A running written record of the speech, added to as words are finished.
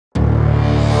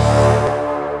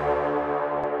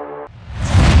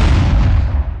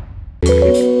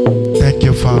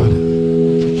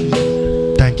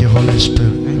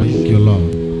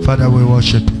Father, we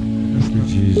worship you. Thank you,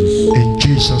 Jesus. In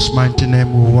Jesus' mighty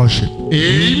name we worship.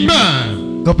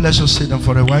 Amen. God bless you. Sit down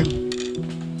for a while.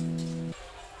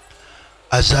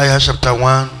 Isaiah chapter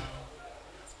 1,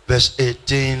 verse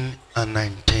 18 and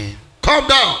 19. Come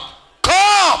down.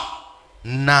 Come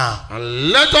now. And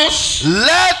let us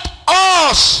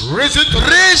reason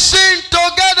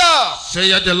together. Say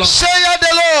the Lord. Say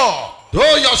the Lord.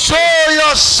 Though your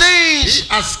sins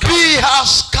be as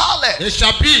scarlet, they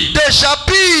shall be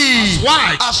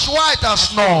as white as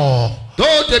snow.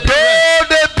 Though they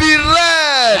be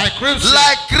red like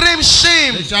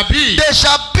crimson, they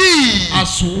shall be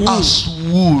as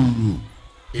wool.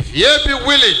 If ye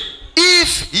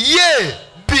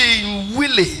be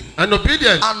willing, and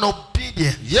obedient,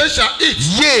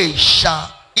 ye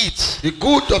shall eat the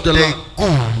good of the land.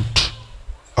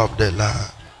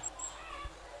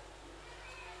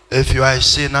 If you are a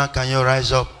sinner, can you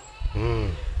rise up?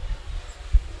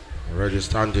 Already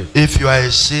standing. If you are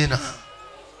a sinner,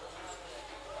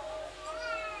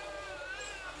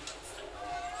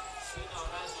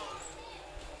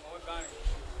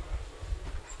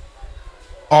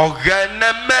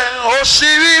 Ogeneme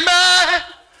osirime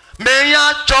meya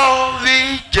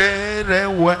chovi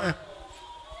jerewe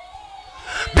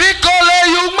bikole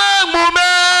yume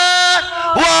mume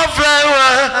wafrewe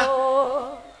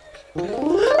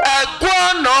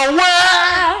egwono we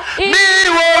mi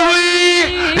wori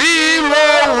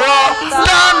iwowo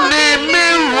tani mi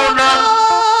wuna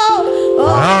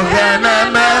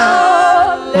Ogeneme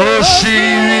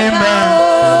osirime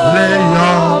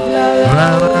leyo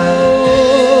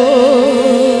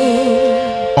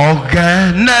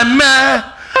Ogeneme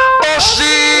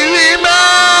osirime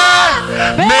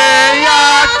meya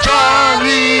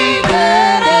chovi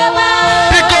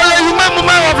bikole yume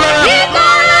mume wafrewe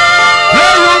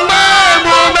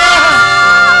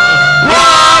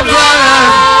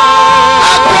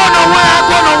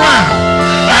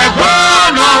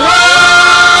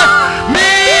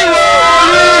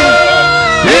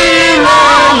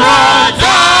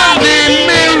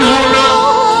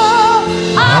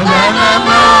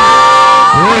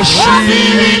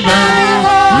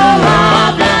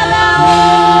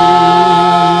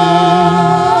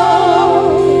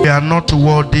We are not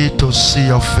worthy to see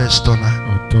your face tonight.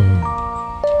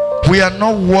 We are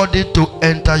not worthy to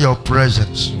enter your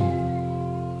presence.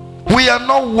 We are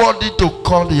not worthy to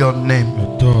call your name.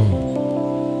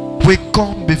 We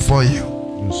come before you.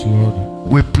 Yes,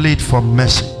 Lord. We plead for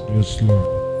mercy. Yes,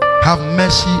 Lord. Have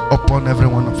mercy upon every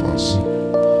one of us.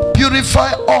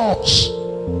 Purify us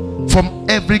from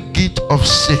every guilt of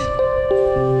sin.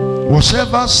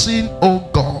 Whatever sin, oh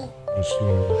God, Yes,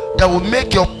 Lord. that will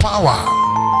make your power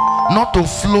not to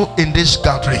flow in this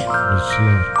gathering. Yes,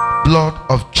 Lord. Blood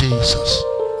of Jesus,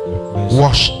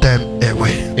 wash them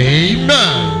away.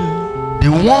 Amen. The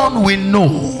one we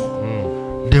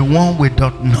know, the one we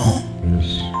don't know.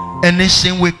 Yes. Any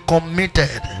sin we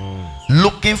committed,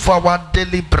 looking for our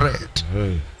daily bread.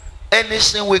 Hey. Any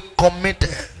sin we committed,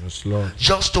 Yes, Lord.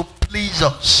 just to please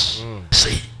us.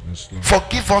 See, Yes, Lord.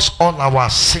 forgive us all our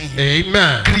sins.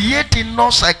 Amen. Create in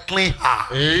us a clean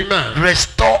heart. Amen.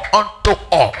 Restore unto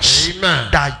us Amen.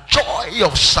 the joy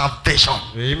of salvation.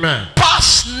 Amen.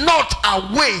 Pass not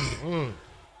away.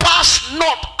 Pass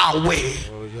not away.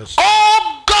 Oh, yes.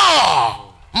 Oh God,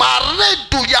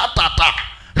 Mareduya tata,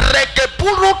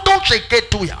 Rekepuruto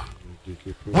Sheketuya.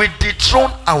 We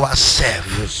dethrone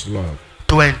ourselves Yes, Lord.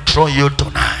 to enthrone you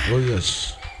tonight. Oh,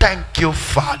 yes. Thank you,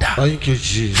 Father, Thank you,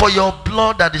 Jesus. for your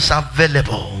blood that is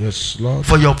available, Yes, Lord.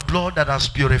 for your blood that has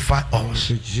purified Thank us,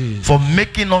 you, Jesus. for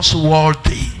making us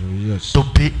worthy Oh, yes. to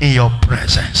be in your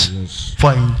presence. Yes.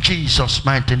 For in Jesus'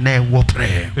 mighty name we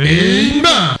pray.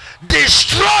 Amen.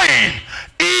 Destroying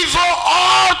evil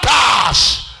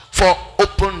altars for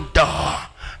open door.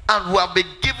 And we have been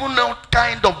given all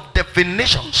kind of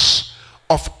definitions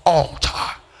of altar.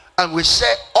 And we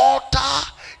say altar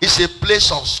is a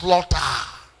place of slaughter.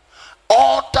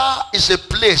 Altar is a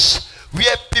place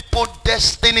where people's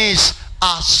destinies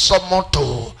are summoned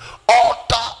to.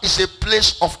 Altar is a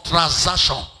place of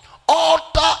transaction.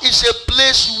 Altar is a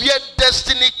place where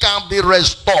destiny can be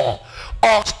restored.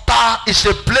 Altar is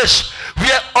a place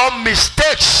where all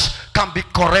mistakes can be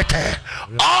corrected.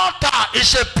 Altar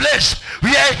is a place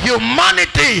where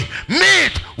humanity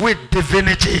meet with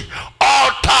divinity.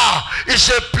 Altar is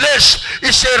a place,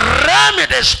 it's a realm in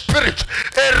the spirit,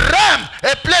 a realm,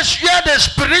 a place where the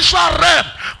spiritual realm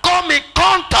come in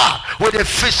contact with the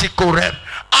physical realm.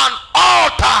 An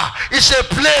altar is a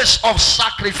place of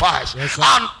sacrifice. Yes,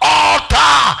 an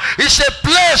altar is a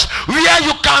place where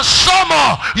you can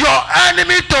summon your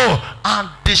enemy to and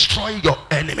destroy your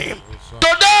enemy.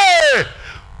 Today,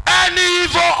 Any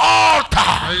evil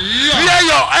altar where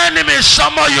your enemies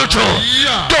summon you to,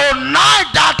 tonight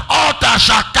that altar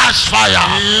shall catch fire.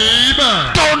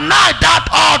 Amen. Tonight that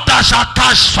altar shall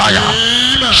catch fire.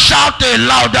 Amen. Shout a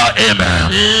louder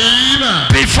amen. Amen.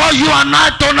 Before you and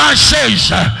I tonight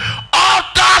says,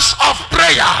 altars of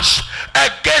prayers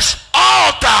against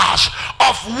altars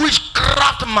of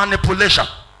witchcraft manipulation.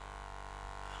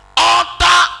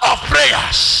 Altar of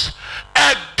prayers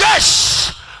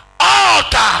against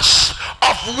altars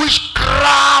of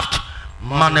witchcraft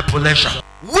manipulation.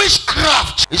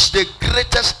 Witchcraft is the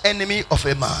greatest enemy of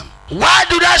a man. Why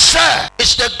do they say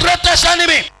it's the greatest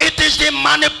enemy? It is the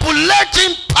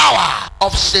manipulating power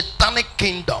of satanic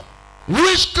kingdom.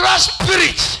 Witchcraft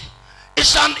spirit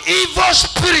is an evil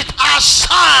spirit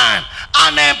assigned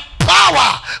and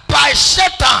empowered by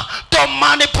Satan to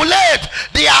manipulate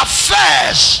the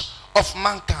affairs of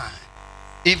mankind.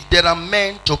 If there are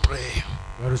men to pray,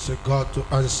 There is a God to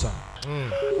answer.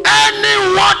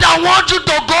 anyone that wants you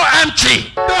to go empty,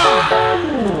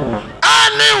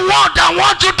 anyone that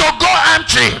wants you to go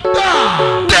empty,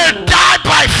 they die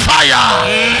by fire.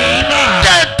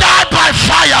 They die by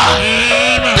fire.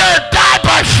 They die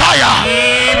by fire.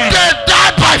 They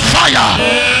die by fire.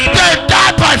 They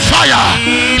die by fire.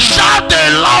 Shout a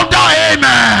louder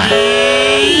amen.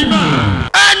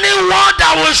 Anyone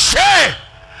that will say,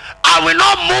 I will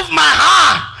not move my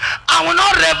hand, I will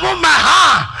not remove my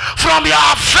hand from your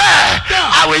affair,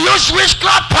 I will use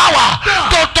witchcraft power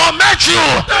to torment you,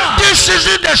 this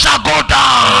season they shall go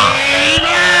down.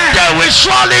 They will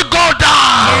surely go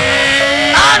down.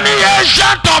 Any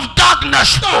agent of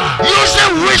darkness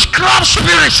using witchcraft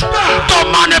spirits to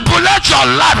manipulate your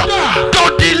life, to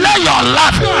delay your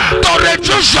life, to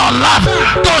reduce your life,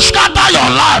 to scatter your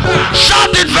life,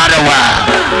 shout it very well.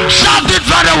 Shout it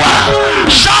very well.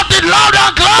 Shout it loud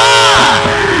and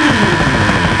clear.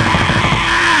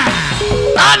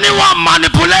 Anyone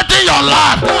manipulating your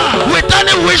life with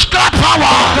any witchcraft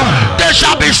power, they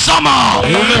shall be summoned.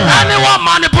 Anyone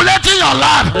manipulating your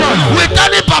life with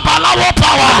any babalawo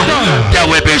power, they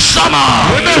will be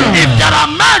summoned. If there are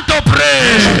men to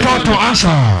pray, God to answer.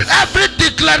 every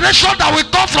declaration that will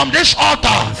come from this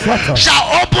altar shall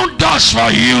open doors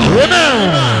for you.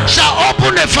 Amen. Shall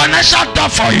open a financial door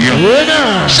for you.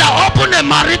 Amen. Shall open a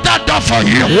marital door for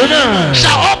you. Amen.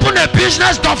 Shall open a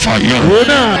business door for you.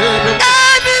 Amen.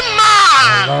 Any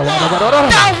man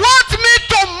that wants me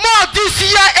to mourn this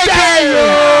year again.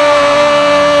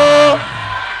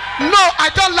 No, I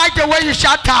don't like the way you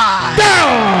shout.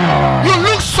 You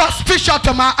look suspicious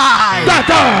to my eye.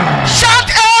 Shout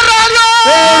area.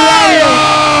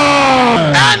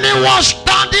 Anyone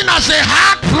standing as a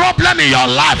hard problem in your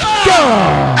life,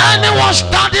 anyone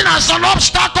standing as an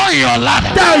obstacle in your life,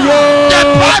 the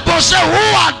Bible says, who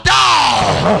art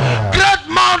thou, great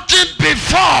mountain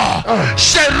before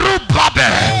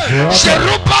Zerubbabel?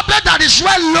 Zerubbabel that is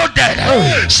well loaded,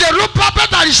 Zerubbabel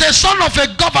that is a son of a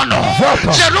governor,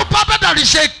 Zerubbabel that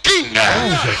is a king,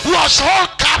 was whole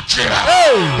captive.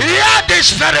 Hear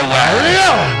this very well.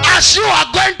 As you are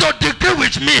going to decree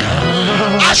with me,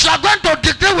 as you are going to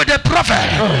decree with the prophet,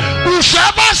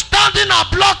 whosoever standing and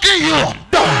blocking you,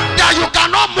 that you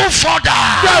cannot move further,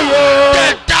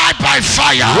 they die by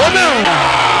fire.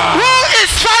 Who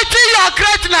is fighting your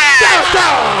greatness?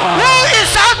 Who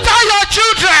is after your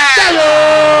children?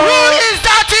 Who is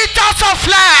that eaters of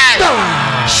flesh?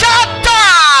 Shut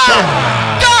down!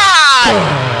 Die!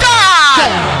 Die!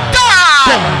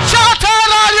 Die! Shut down!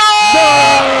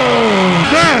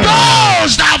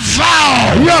 Those that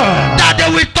vow that they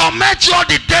will torment you all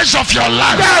the days of your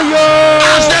life,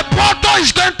 as the bottle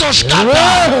is going to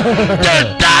scatter, they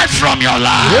die from your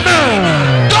life.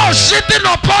 Those sitting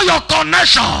upon your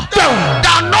connection,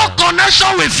 that no connection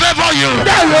will favor you,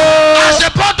 as the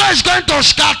bottle is going to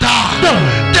scatter,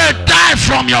 they die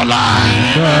from your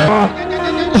life.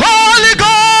 Holy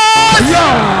Ghost!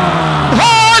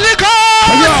 Holy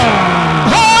Ghost!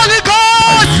 Holy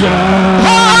Ghost!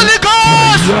 Holy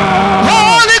Ghost!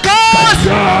 Holy Ghost!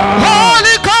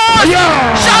 Holy Ghost!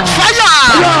 Shout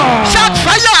fire! Shout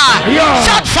fire!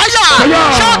 Shout fire!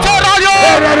 Shout radio!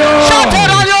 Shout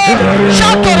radio!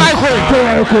 Shout radio!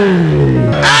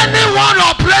 Anyone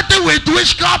operating with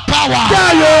witchcraft power,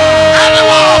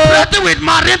 anyone operating with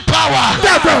marine power,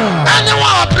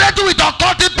 anyone operating with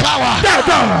occultic power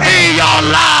in your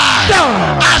life,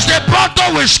 as the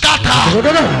bottle will scatter,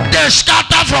 they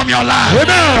scatter from your life.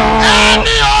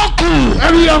 Any uncle,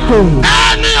 any uncle,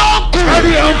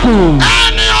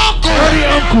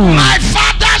 my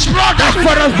father's brother,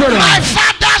 my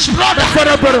father's brother,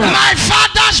 brother, my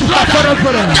father's brother,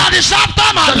 that is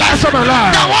after my life,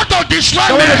 that want to destroy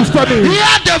me,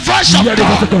 hear the voice of God.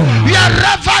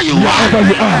 Wherever you are,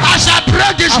 as I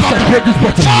pray this morning,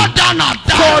 fall down and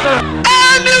die.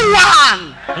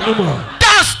 Anyone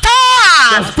that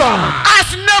stands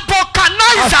as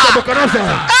Nebuchadnezzar,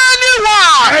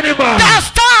 anyone that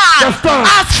stands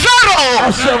as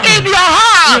Pharaoh in your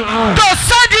heart to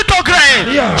send you to grave,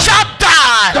 shall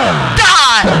die,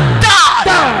 die, die,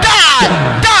 die,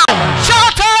 die.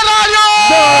 Shout hallelujah!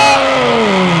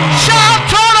 Shout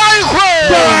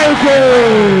hallelujah!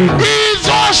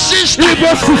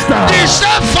 Evil sister, the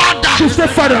same father,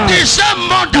 the same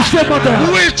mother,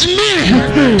 with me,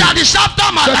 that is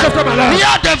after my life.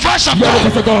 Hear the voice of God.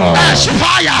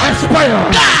 Aspire.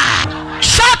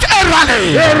 Shout a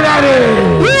rally.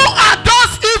 Who are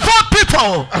those evil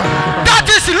people that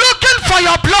is looking for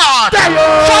your blood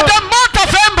for the month of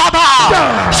Embaba?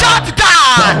 Shout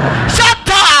die. Shout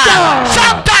die.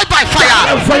 Shout die by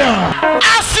fire.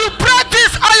 As you pray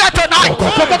this ayah tonight,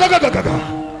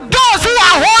 those who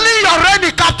are holding your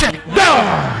reigning captain,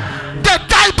 they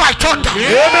die by thunder.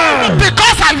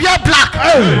 Because I wear black.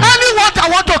 Anyone that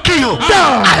want to kill you,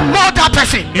 I know that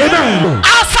person.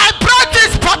 As I pray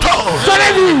this battle,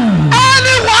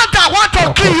 anyone that want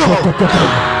to kill you,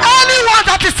 anyone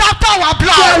that is after our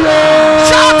blood,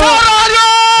 shout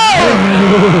hallelujah!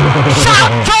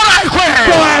 Shout hallelujah!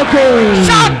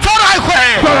 Shout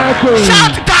hallelujah!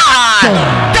 Shout die!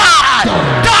 Die!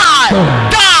 Die!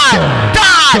 Die!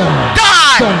 Die!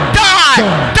 Die!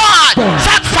 Die!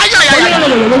 Shout fire!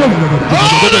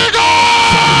 Holy Ghost!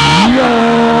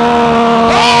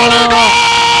 Holy Ghost!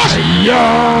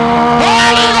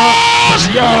 Holy Ghost!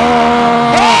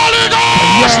 Holy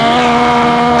Ghost!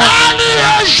 Any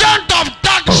agent of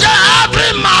darkness,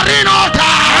 every marine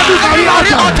altar, every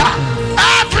marine altar,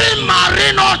 every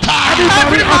marine altar,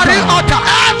 every marine altar,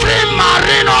 every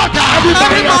marine altar, every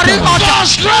marine altar,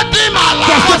 frustrating my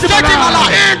life,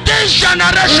 in this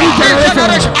generation,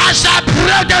 as I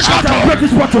pray this battle,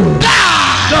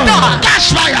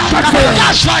 catch fire,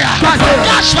 catch fire,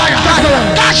 catch fire,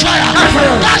 catch fire,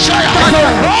 catch fire,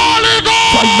 Holy Ghost!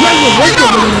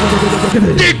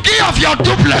 The key of your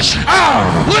duplex,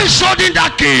 who is holding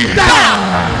that key?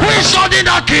 Who is holding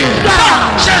that key?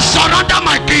 Say surrender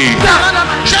my key.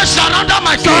 Say surrender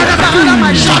my key.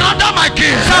 Surrender my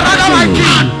key. Surrender my key.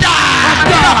 And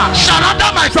die.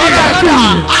 Surrender my key.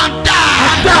 And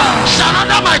die.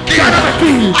 Surrender my key.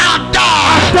 And die.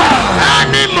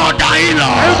 Any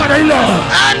mother-in-law,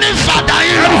 any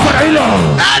father-in-law,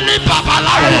 any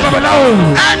babalawo,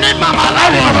 any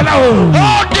mamalawo,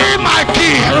 holding my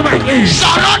key,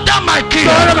 surrender my key,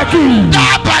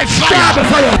 die by fire.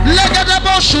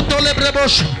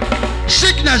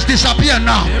 Sickness disappear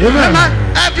now.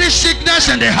 Every sickness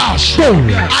in the house,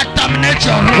 I terminate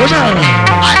your root.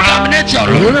 I terminate your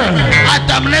root. I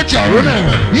terminate your root.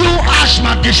 You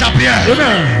asthma disappear.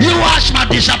 You asthma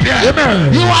disappear.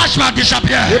 You asthma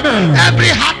disappear. Every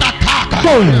heart attack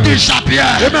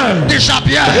disappear.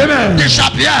 Disappear.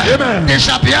 Disappear.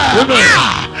 Disappear.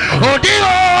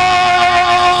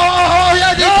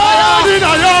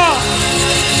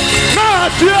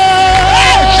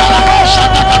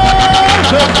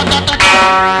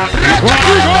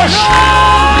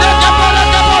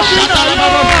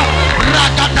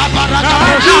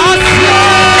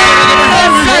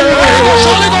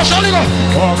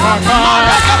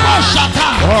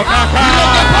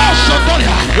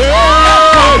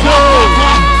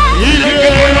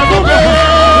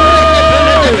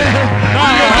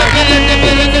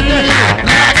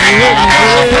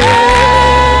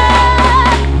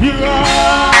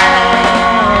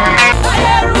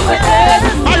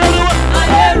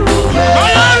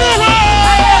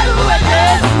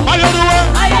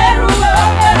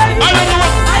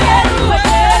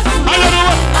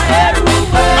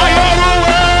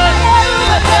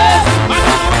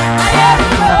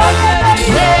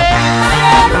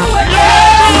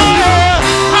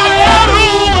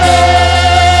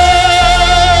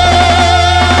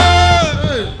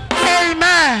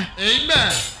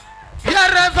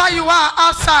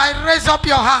 Raise up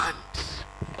your hand.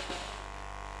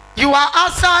 You are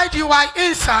outside, you are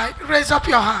inside. Raise up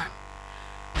your hand.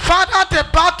 Father, the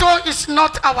battle is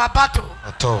not our battle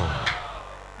at all.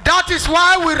 That is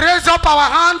why we raise up our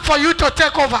hand for you to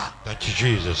take over. Thank you,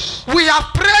 Jesus. We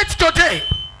have prayed today.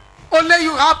 Only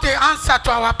you have the answer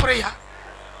to our prayer.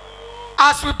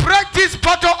 As we break this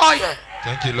bottle oil,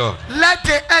 thank you, Lord. Let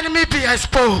the enemy be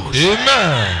exposed.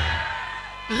 Amen.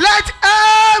 Let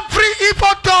every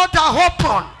evil door that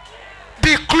open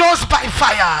be closed by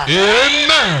fire.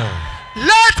 Amen.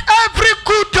 Let every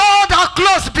good door that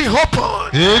closed be open.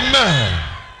 Amen.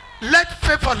 Let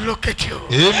favor locate you.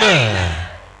 Amen.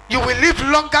 You will live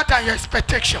longer than your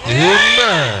expectation.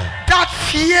 Amen. That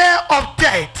fear of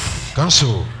death,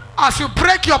 Cancel. as you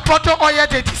break your bottle oil,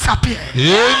 they disappear.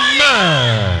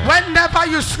 Amen. Whenever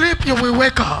you sleep, you will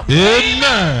wake up.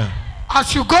 Amen.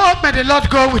 As you go, may the Lord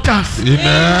go with us.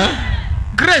 Amen.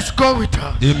 Grace go with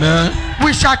us. Amen.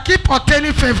 We shall keep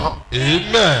obtaining favor.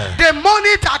 Amen. The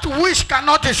money that wish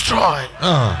cannot destroy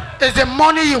is the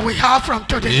money you will have from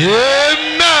today.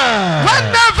 Amen.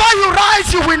 Whenever you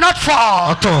rise, you will not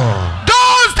fall. At all.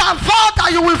 Those that fall,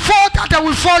 that you will fall, that they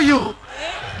will fall you.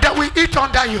 They will eat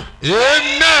under you.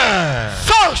 Amen.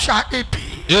 So shall it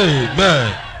be.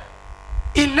 Amen.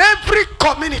 In every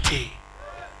community,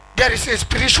 there is a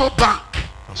spiritual bank.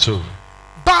 So.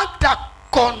 Bank that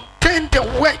contain the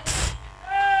wealth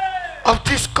of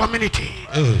this community.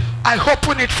 I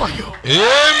open it for you. Amen.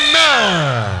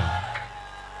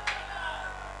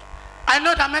 I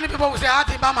know that many people will say, how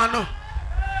did Mama know?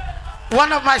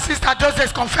 One of my sisters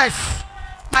just confessed.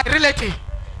 My relative.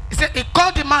 He said, he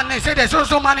called the man and he said, there's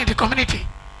also man in the community.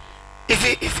 Is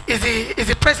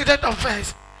the president of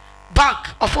Bank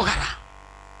of Ogara.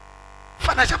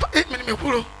 Financial.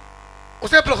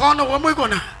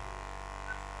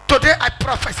 Today I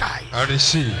prophesy. I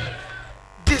receive.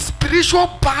 The spiritual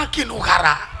bank in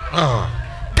Ogara.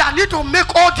 That need to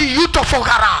make all the youth of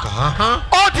Ogara.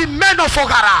 All the men of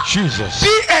Ogara. Jesus.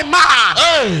 Be a man.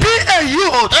 Be a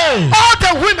youth. All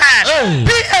the women.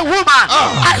 Be a woman.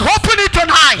 I open it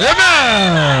tonight.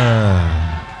 Amen.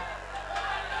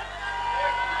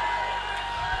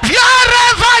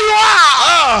 Wherever you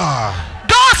are.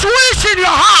 Those wish in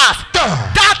your heart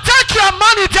that take your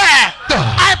money there,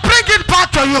 I bring it back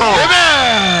to you.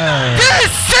 Amen.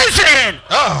 This season,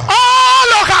 all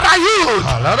Ogara youth,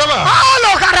 all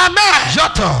Ogara men,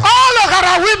 all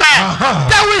Ogara women,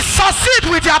 they will succeed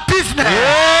with their business.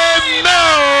 Amen.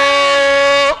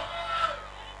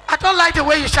 I don't like the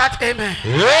way you shout amen.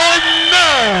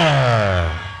 Amen.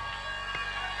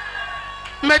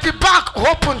 May the bank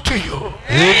open to you.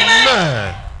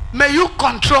 Amen. May you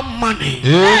control money.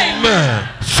 Amen.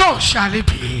 So shall it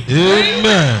be.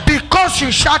 Amen. Because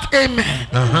you shout amen.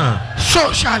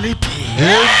 So shall it be.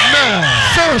 Amen.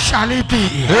 So shall it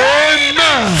be.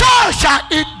 Amen. So shall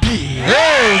it be.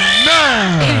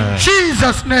 Amen. In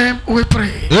Jesus' name we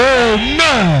pray.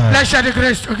 Amen. Let's share the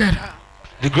grace together.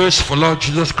 The grace of our Lord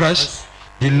Jesus Christ,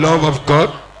 the love of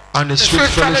God, and the sweet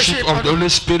fellowship of the Holy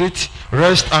Spirit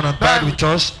rest and abide with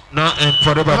us now and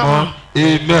forevermore.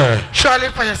 Amen. Surely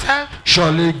for yourself.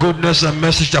 Surely goodness and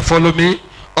mercy shall follow me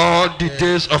all the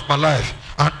days of my life,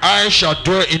 and I shall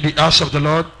dwell in the house of the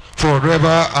Lord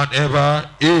forever and ever.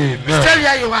 Amen. Stay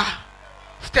where you are.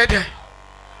 Stay there.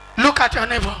 Look at your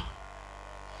neighbor.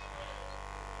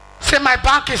 Say, my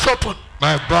bank is open.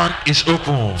 My bank is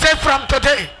open. Say, from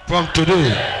today. From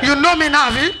today. You know me now,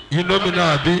 Abi? You know me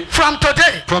now, Abi? From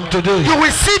today. From today. You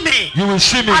will see me. You will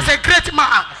see me as a great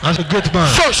man. As a great man.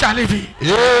 So shall it be.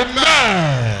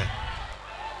 Amen.